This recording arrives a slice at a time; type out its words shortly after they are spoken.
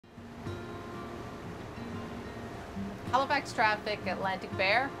Halifax Traffic, Atlantic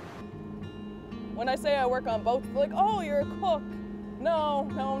Bear. When I say I work on boats, they're like, oh, you're a cook. No,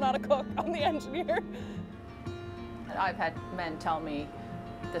 I'm not a cook, I'm the engineer. I've had men tell me,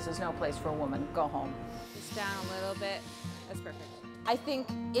 this is no place for a woman, go home. Just down a little bit, that's perfect. I think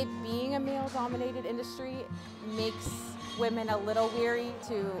it being a male-dominated industry makes women a little weary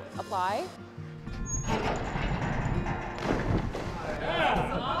to apply.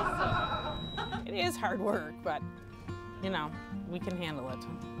 It is hard work, but, you know, we can handle it.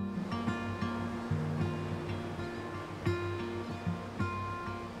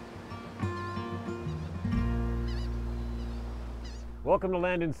 Welcome to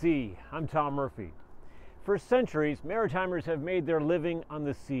Land and Sea. I'm Tom Murphy. For centuries, maritimers have made their living on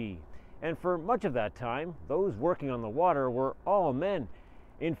the sea. And for much of that time, those working on the water were all men.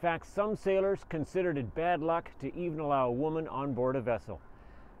 In fact, some sailors considered it bad luck to even allow a woman on board a vessel.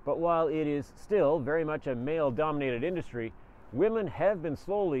 But while it is still very much a male-dominated industry, women have been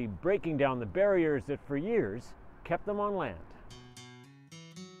slowly breaking down the barriers that for years kept them on land.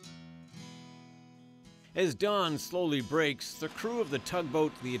 As dawn slowly breaks, the crew of the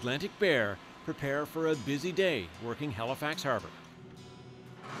tugboat the Atlantic Bear prepare for a busy day working Halifax Harbor.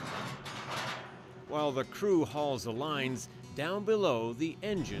 While the crew hauls the lines, down below the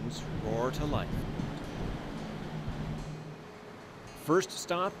engines roar to life. First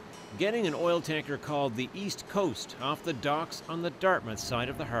stop, getting an oil tanker called the East Coast off the docks on the Dartmouth side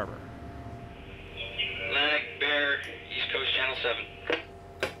of the harbor. Atlantic Bear, East Coast, Channel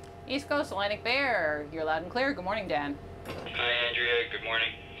 7. East Coast, Atlantic Bear, you're loud and clear. Good morning, Dan. Hi, Andrea. Good morning.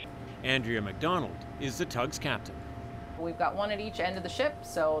 Andrea McDonald is the tug's captain. We've got one at each end of the ship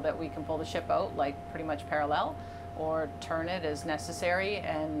so that we can pull the ship out like pretty much parallel or turn it as necessary,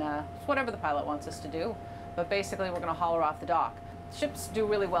 and whatever the pilot wants us to do. But basically we're going to haul her off the dock. Ships do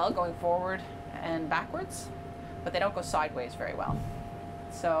really well going forward and backwards, but they don't go sideways very well.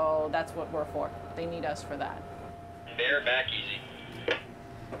 So that's what we're for. They need us for that. Bear back easy.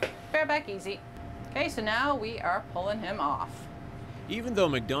 Bear back easy. Okay, so now we are pulling him off. Even though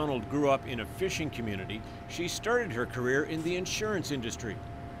McDonald grew up in a fishing community, she started her career in the insurance industry.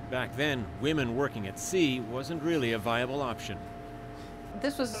 Back then, women working at sea wasn't really a viable option.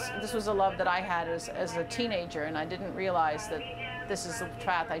 This was a love that I had as a teenager, and I didn't realize that this is the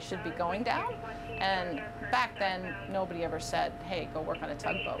path I should be going down. And back then, nobody ever said, hey, go work on a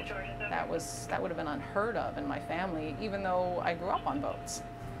tugboat. That would have been unheard of in my family, even though I grew up on boats.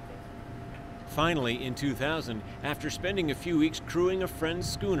 Finally, in 2000, after spending a few weeks crewing a friend's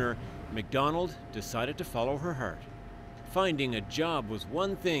schooner, McDonald decided to follow her heart. Finding a job was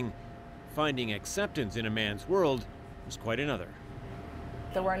one thing, finding acceptance in a man's world was quite another.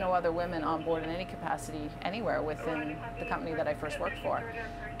 There were no other women on board in any capacity anywhere within the company that I first worked for.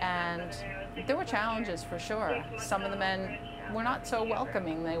 And there were challenges for sure. Some of the men were not so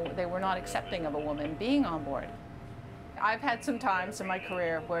welcoming. They were not accepting of a woman being on board. I've had some times in my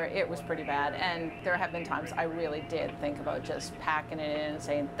career where it was pretty bad, and there have been times I really did think about just packing it in and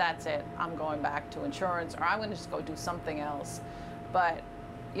saying, that's it, I'm going back to insurance, or I'm going to just go do something else. But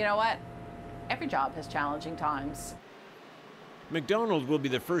you know what? Every job has challenging times. McDonald will be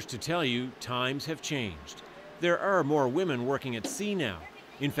the first to tell you times have changed. There are more women working at sea now.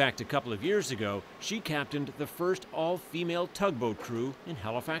 In fact, a couple of years ago, she captained the first all-female tugboat crew in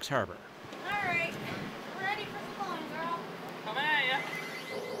Halifax Harbor. All right, we're ready for the phone, girl. Coming at ya.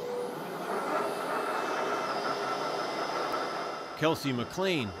 Kelsey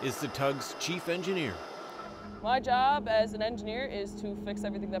McLean is the tug's chief engineer. My job as an engineer is to fix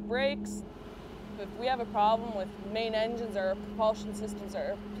everything that breaks. If we have a problem with main engines or propulsion systems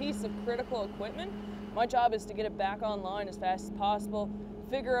or a piece of critical equipment, my job is to get it back online as fast as possible,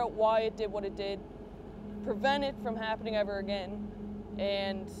 figure out why it did what it did, prevent it from happening ever again,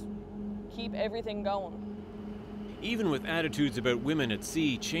 and keep everything going. Even with attitudes about women at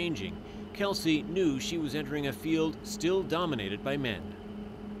sea changing, Kelsey knew she was entering a field still dominated by men.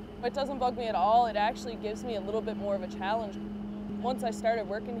 It doesn't bug me at all. It actually gives me a little bit more of a challenge. Once I started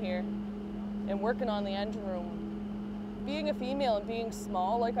working here and working on the engine room, being a female and being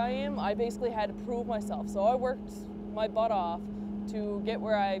small like I am, I basically had to prove myself. So I worked my butt off to get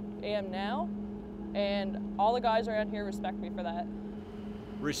where I am now, and all the guys around here respect me for that.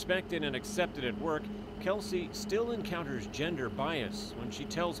 Respected and accepted at work, Kelsey still encounters gender bias when she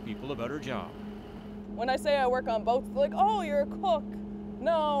tells people about her job. When I say I work on boats, they're like, oh, you're a cook.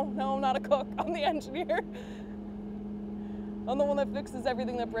 No, I'm not a cook. I'm the engineer. I'm the one that fixes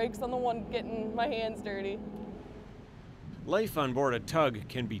everything that breaks. I'm the one getting my hands dirty. Life on board a tug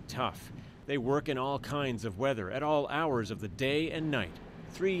can be tough. They work in all kinds of weather at all hours of the day and night,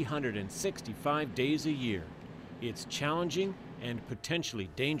 365 days a year. It's challenging and potentially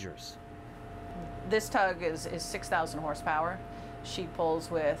dangerous. This tug is 6,000 horsepower. She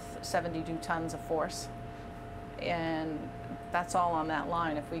pulls with 72 tons of force. And that's all on that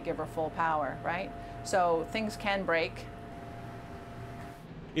line if we give her full power, right? So things can break.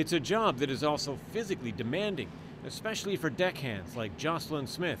 It's a job that is also physically demanding, especially for deckhands like Jocelyn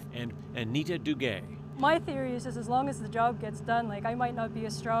Smith and Anita Duguay. My theory is just as long as the job gets done, like I might not be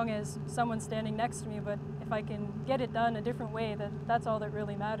as strong as someone standing next to me, but if I can get it done a different way, that's all that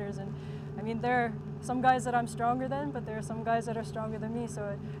really matters. And I mean, there are some guys that I'm stronger than, but there are some guys that are stronger than me, so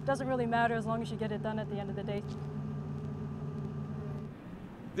it doesn't really matter as long as you get it done at the end of the day.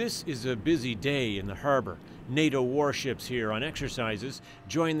 This is a busy day in the harbor. NATO warships here on exercises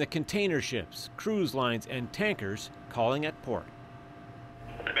join the container ships, cruise lines, and tankers calling at port.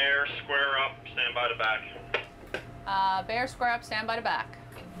 Bear, square up, stand by the back. Bear, square up, stand by the back.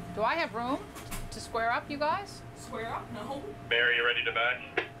 Do I have room to square up, you guys? Square up? No. Bear, you ready to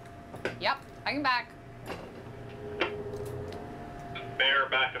back? Yep, I can back. Bear,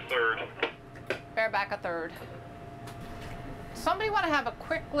 back a third. Bear back a third. Somebody want to have a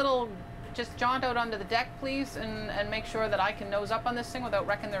quick little just jaunt out onto the deck, please, and make sure that I can nose up on this thing without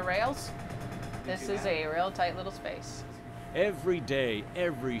wrecking their rails? This is a real tight little space. Every day,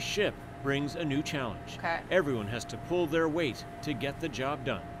 every ship brings a new challenge. Okay. Everyone has to pull their weight to get the job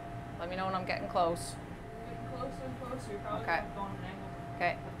done. Let me know when I'm getting close. Getting closer and closer. You're probably Okay. going an angle.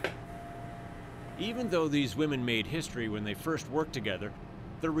 Okay. Even though these women made history when they first worked together,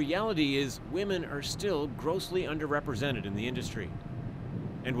 the reality is women are still grossly underrepresented in the industry.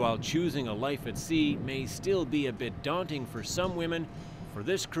 And while choosing a life at sea may still be a bit daunting for some women, for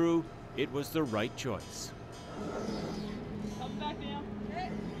this crew, it was the right choice. Come back down.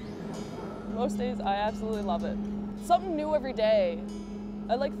 Most days, I absolutely love it. Something new every day.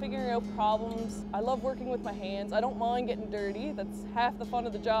 I like figuring out problems. I love working with my hands. I don't mind getting dirty. That's half the fun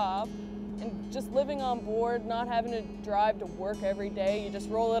of the job. And just living on board, not having to drive to work every day. You just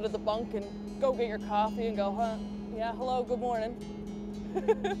roll out of the bunk and go get your coffee and go, huh? Yeah, hello, good morning.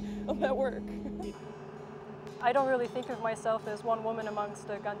 I'm at work. I don't really think of myself as one woman amongst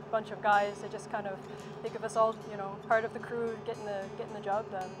a bunch of guys. I just kind of think of us all, you know, part of the crew getting the job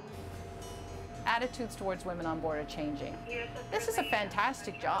done. Attitudes towards women on board are changing. This is a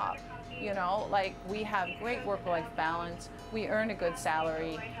fantastic job. You know, like we have great work-life balance, we earn a good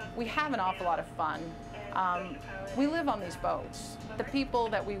salary, we have an awful lot of fun. We live on these boats. The people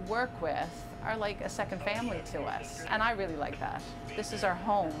that we work with are like a second family to us, and I really like that. This is our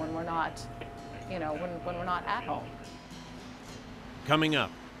home when we're not, you know, when we're not at home. Coming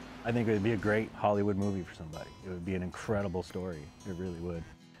up. I think it would be a great Hollywood movie for somebody. It would be an incredible story. It really would.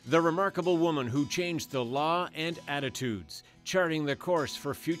 The remarkable woman who changed the law and attitudes, charting the course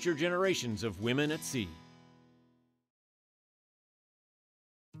for future generations of women at sea.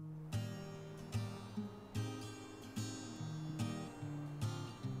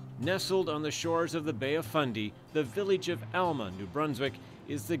 Nestled on the shores of the Bay of Fundy, the village of Alma, New Brunswick,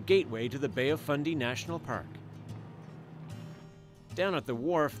 is the gateway to the Bay of Fundy National Park. Down at the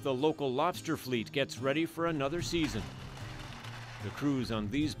wharf, the local lobster fleet gets ready for another season. The crews on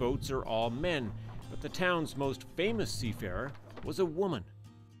these boats are all men, but the town's most famous seafarer was a woman.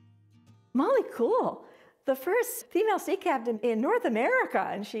 Molly Cool, the first female sea captain in North America,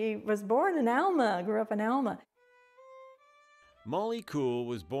 and she was born in Alma, grew up in Alma. Molly Cool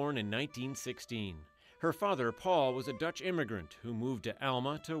was born in 1916. Her father, Paul, was a Dutch immigrant who moved to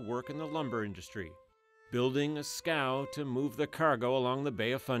Alma to work in the lumber industry, building a scow to move the cargo along the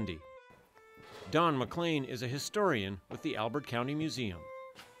Bay of Fundy. Don McLean is a historian with the Albert County Museum.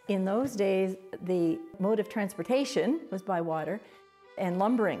 In those days, the mode of transportation was by water, and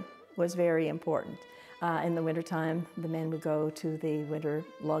lumbering was very important. In the wintertime, the men would go to the winter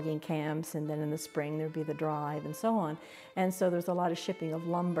logging camps, and then in the spring there'd be the drive and so on. And so there's a lot of shipping of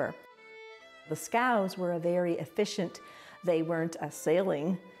lumber. The scows were a very efficient, they weren't a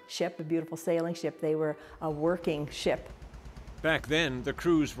sailing ship, a beautiful sailing ship, they were a working ship. Back then, the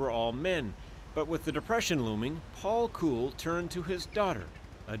crews were all men, but with the Depression looming, Paul Cool turned to his daughter,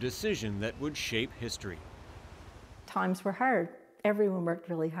 a decision that would shape history. Times were hard. Everyone worked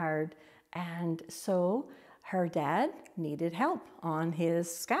really hard. And so her dad needed help on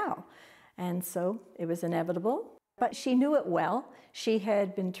his scow. And so it was inevitable. But she knew it well. She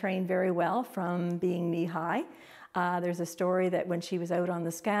had been trained very well from being knee-high. There's a story that when she was out on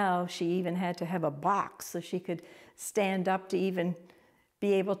the scow, she even had to have a box so she could stand up to even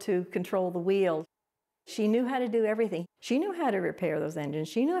be able to control the wheel. She knew how to do everything. She knew how to repair those engines.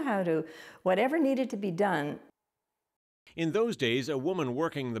 She knew how to, whatever needed to be done. In those days, a woman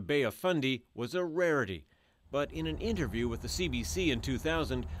working the Bay of Fundy was a rarity. But in an interview with the CBC in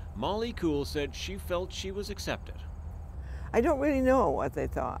 2000, Molly Cool said she felt she was accepted. I don't really know what they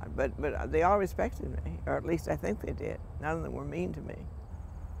thought, but they all respected me, or at least I think they did. None of them were mean to me.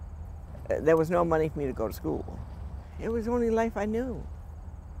 There was no money for me to go to school. It was the only life I knew.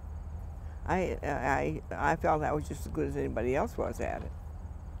 I felt I was just as good as anybody else was at it.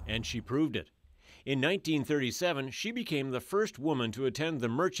 And she proved it. In 1937, she became the first woman to attend the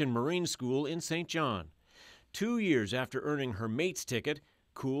Merchant Marine School in St. John. 2 years after earning her mate's ticket,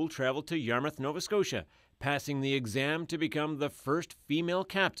 Cool traveled to Yarmouth, Nova Scotia, passing the exam to become the first female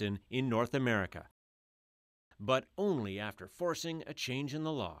captain in North America. But only after forcing a change in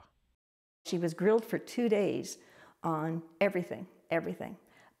the law. She was grilled for 2 days on everything,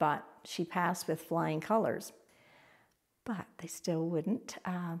 but she passed with flying colors. But they still wouldn't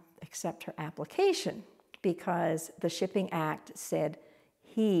accept her application because the Shipping Act said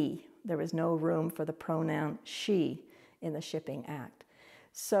he. There was no room for the pronoun she in the Shipping Act.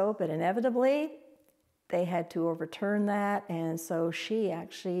 So, but inevitably, they had to overturn that, and so she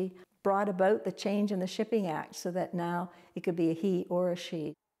actually brought about the change in the Shipping Act so that now it could be a he or a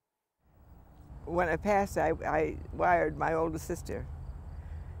she. When I passed, I wired my older sister.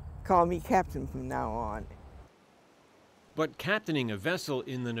 Call me captain from now on. But captaining a vessel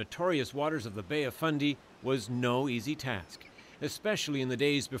in the notorious waters of the Bay of Fundy was no easy task, especially in the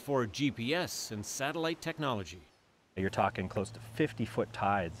days before GPS and satellite technology. You're talking close to 50-foot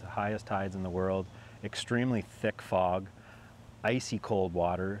tides, the highest tides in the world, extremely thick fog, icy cold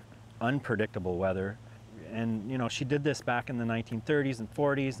water, unpredictable weather. And, you know, she did this back in the 1930s and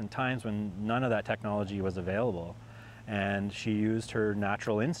 40s and times when none of that technology was available. And she used her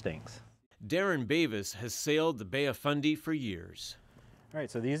natural instincts. Darren Bavis has sailed the Bay of Fundy for years. All right,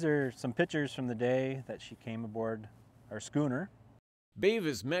 so these are some pictures from the day that she came aboard our schooner.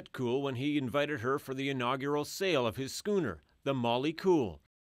 Bavis met Cool when he invited her for the inaugural sail of his schooner, the Molly Cool.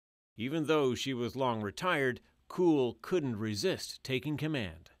 Even though she was long retired, Cool couldn't resist taking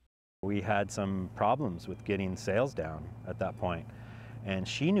command. We had some problems with getting sails down at that point, and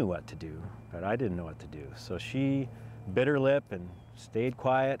she knew what to do, but I didn't know what to do. So she bit her lip and stayed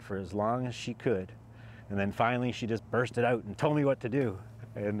quiet for as long as she could. And then finally she just bursted out and told me what to do.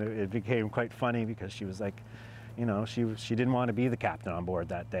 And it became quite funny because she was like, you know, she didn't want to be the captain on board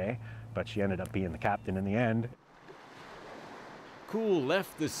that day, but she ended up being the captain in the end. Cool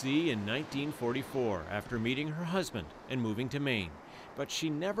left the sea in 1944 after meeting her husband and moving to Maine, but she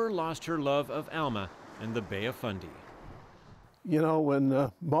never lost her love of Alma and the Bay of Fundy. You know,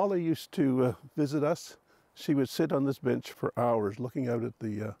 when Molly used to visit us, she would sit on this bench for hours looking out at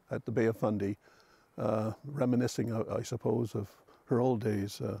the Bay of Fundy, reminiscing, I suppose, of her old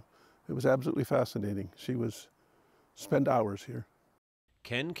days. It was absolutely fascinating. She was spent hours here.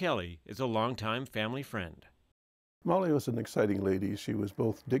 Ken Kelly is a longtime family friend. Molly was an exciting lady. She was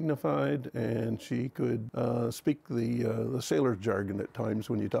both dignified and she could speak the sailor jargon at times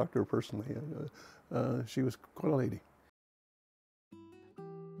when you talked to her personally. She was quite a lady.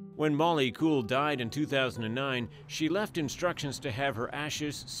 When Molly Cool died in 2009, she left instructions to have her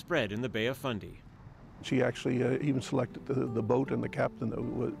ashes spread in the Bay of Fundy. She actually even selected the boat and the captain that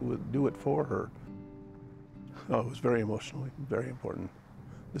would do it for her. Oh, it was very emotional, very important.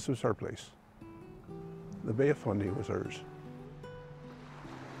 This was her place. The Bay of Fundy was hers.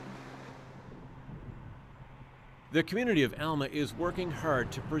 The community of Alma is working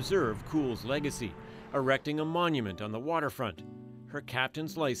hard to preserve Cool's legacy, erecting a monument on the waterfront, her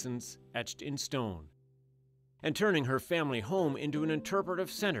captain's license etched in stone, and turning her family home into an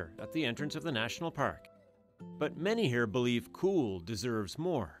interpretive center at the entrance of the national park. But many here believe Cool deserves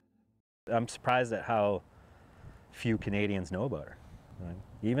more. I'm surprised at how few Canadians know about her. Right?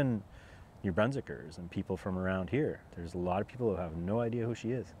 Even New Brunswickers and people from around here, there's a lot of people who have no idea who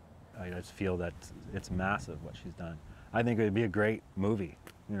she is. I just feel that it's massive what she's done. I think it would be a great movie,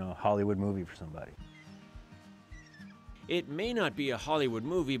 you know, a Hollywood movie for somebody. It may not be a Hollywood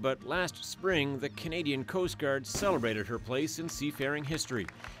movie, but last spring, the Canadian Coast Guard celebrated her place in seafaring history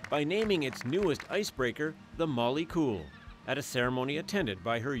by naming its newest icebreaker the Molly Cool, at a ceremony attended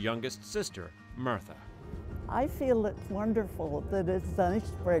by her youngest sister, Martha. I feel it's wonderful that it's an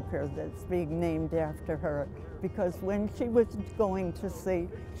icebreaker that's being named after her, because when she was going to sea,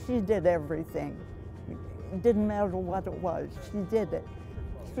 she did everything. It didn't matter what it was, she did it.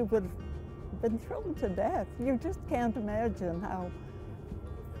 She would have been thrown to death. You just can't imagine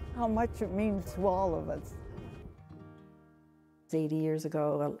how much it means to all of us. 80 years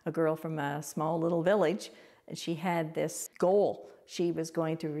ago, a girl from a small little village She had this goal. She was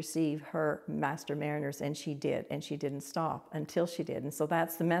going to receive her Master Mariners, and she did, and she didn't stop until she did. And so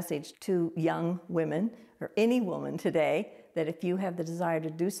that's the message to young women, or any woman today, that if you have the desire to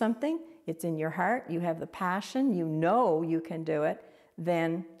do something, it's in your heart, you have the passion, you know you can do it,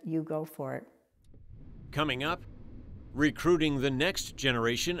 then you go for it. Coming up, recruiting the next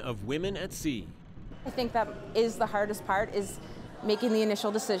generation of women at sea. I think that is the hardest part, is making the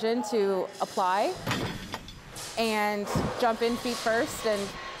initial decision to apply and jump in feet first and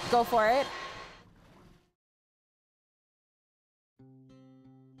go for it.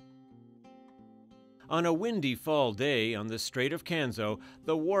 On a windy fall day on the Strait of Canso,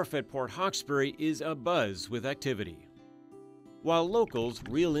 the wharf at Port Hawkesbury is abuzz with activity. While locals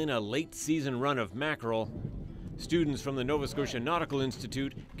reel in a late-season run of mackerel, students from the Nova Scotia Nautical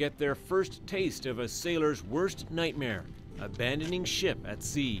Institute get their first taste of a sailor's worst nightmare, abandoning ship at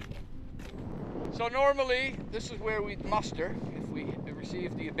sea. So normally, this is where we'd muster if we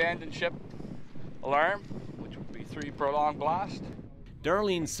received the abandoned ship alarm, which would be 3 prolonged blasts.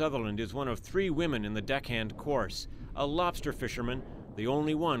 Darlene Sutherland is one of 3 women in the deckhand course, a lobster fisherman, the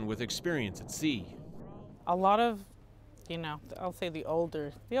only one with experience at sea. A lot of, I'll say the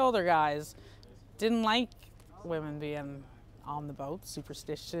older guys didn't like women being on the boat,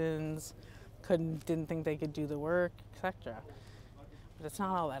 superstitions, didn't think they could do the work, etc. But it's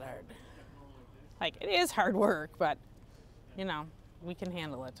not all that hard. Like, it is hard work, but, we can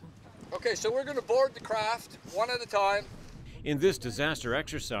handle it. Okay, so we're going to board the craft one at a time. In this disaster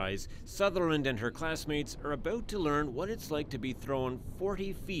exercise, Sutherland and her classmates are about to learn what it's like to be thrown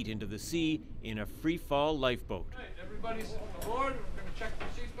 40 feet into the sea in a free-fall lifeboat. Right, everybody's aboard. We're going to check their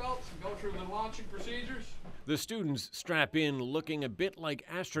seatbelts and go through the launching procedures. The students strap in looking a bit like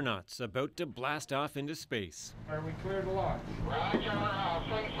astronauts about to blast off into space. Are we clear to launch? Roger, think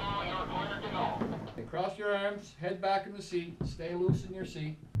so, you're clear to go. Okay, cross your arms, head back in the seat, stay loose in your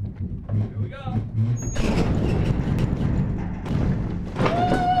seat. Here we go.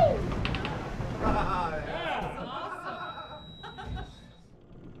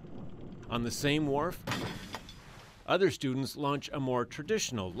 On the same wharf, other students launch a more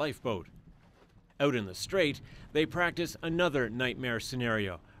traditional lifeboat. Out in the Strait, they practice another nightmare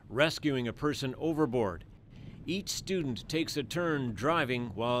scenario, rescuing a person overboard. Each student takes a turn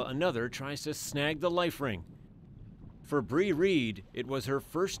driving while another tries to snag the life ring. For Bree Reed, it was her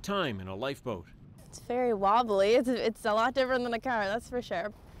first time in a lifeboat. It's very wobbly. It's a lot different than a car, that's for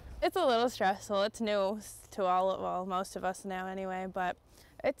sure. It's a little stressful. It's new to most of us now anyway, but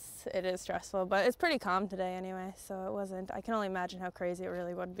it is stressful, but it's pretty calm today anyway, so it wasn't. I can only imagine how crazy it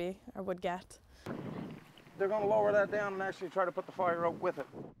really would be or would get. They're going to lower that down and actually try to put the fire out with it.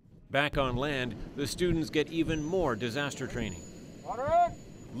 Back on land, the students get even more disaster training, Water!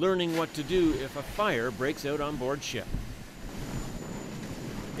 Learning what to do if a fire breaks out on board ship.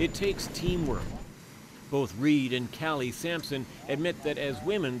 It takes teamwork. Both Reed and Callie Sampson admit that as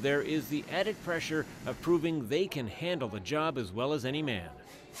women, there is the added pressure of proving they can handle the job as well as any man.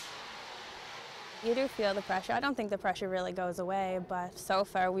 You do feel the pressure. I don't think the pressure really goes away, but so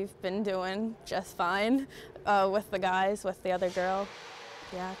far we've been doing just fine with the guys, with the other girl.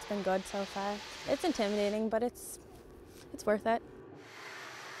 Yeah, it's been good so far. It's intimidating, but it's worth it.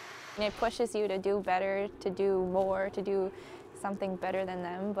 It pushes you to do better, to do more, to do something better than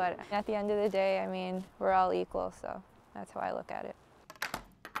them, but at the end of the day, I mean, we're all equal, so that's how I look at it.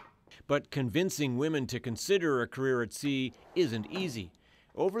 But convincing women to consider a career at sea isn't easy.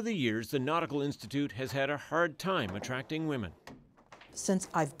 Over the years, the Nautical Institute has had a hard time attracting women. Since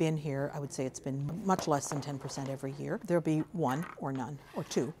I've been here, I would say it's been much less than 10% every year. There'll be 1 or none, or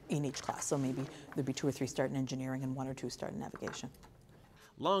 2 in each class, so maybe there'll be 2 or 3 start in engineering and 1 or 2 start in navigation.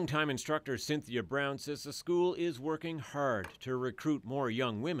 Longtime instructor Cynthia Brown says the school is working hard to recruit more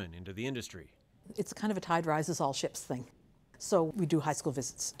young women into the industry. It's kind of a tide rises all ships thing. So we do high school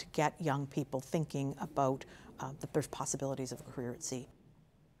visits to get young people thinking about that there's possibilities of a career at sea.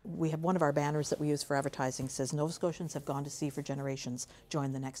 We have one of our banners that we use for advertising says, Nova Scotians have gone to sea for generations,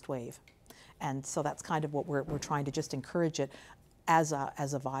 join the next wave. And so that's kind of what we're trying to just encourage it as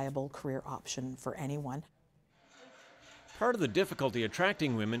a viable career option for anyone. Part of the difficulty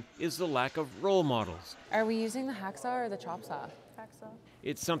attracting women is the lack of role models. Are we using the hacksaw or the chop saw? Hacksaw.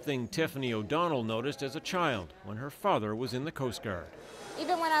 It's something Tiffany O'Donnell noticed as a child when her father was in the Coast Guard.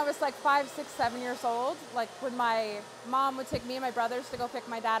 Even when I was like 5, 6, 7 years old, like when my mom would take me and my brothers to go pick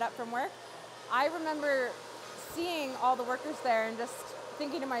my dad up from work, I remember seeing all the workers there and just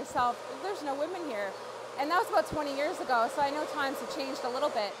thinking to myself, there's no women here. And that was about 20 years ago, so I know times have changed a little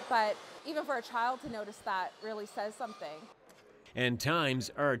bit, but even for a child to notice that really says something. And times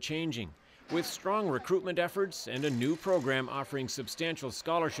are changing. With strong recruitment efforts and a new program offering substantial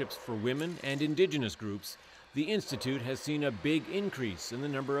scholarships for women and Indigenous groups, the Institute has seen a big increase in the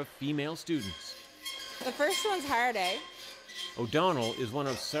number of female students. The first one's hard, eh? O'Donnell is one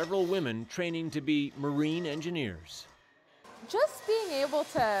of several women training to be marine engineers. Just being able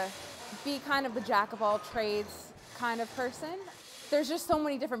to be kind of the jack of all trades kind of person. There's just so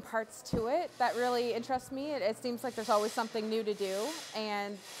many different parts to it that really interest me. It seems like there's always something new to do,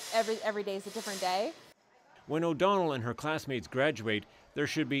 and every day is a different day. When O'Donnell and her classmates graduate, there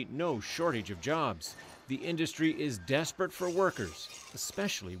should be no shortage of jobs. The industry is desperate for workers,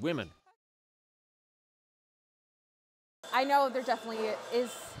 especially women. I know there definitely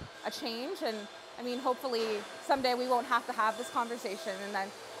is a change, and I mean, hopefully someday we won't have to have this conversation, and then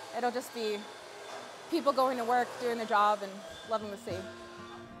it'll just be people going to work, doing their job, and loving the sea.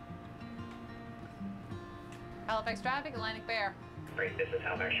 Halifax traffic, Atlantic Bear. Great, this is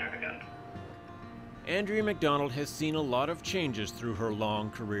Halifax traffic up. Andrea McDonald has seen a lot of changes through her long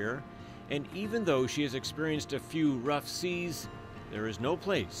career, and even though she has experienced a few rough seas, there is no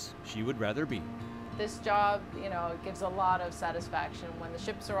place she would rather be. This job, you know, gives a lot of satisfaction when the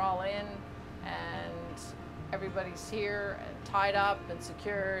ships are all in and everybody's here and tied up and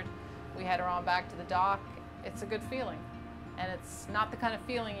secured. We head her on back to the dock. It's a good feeling. And it's not the kind of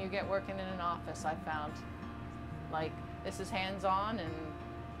feeling you get working in an office, I've found. Like, this is hands-on and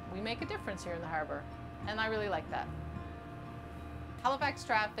we make a difference here in the harbor. And I really like that. Halifax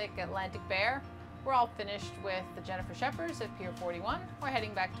traffic, Atlantic Bear. We're all finished with the Jennifer Shepherds at Pier 41. We're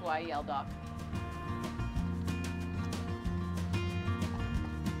heading back to IEL dock.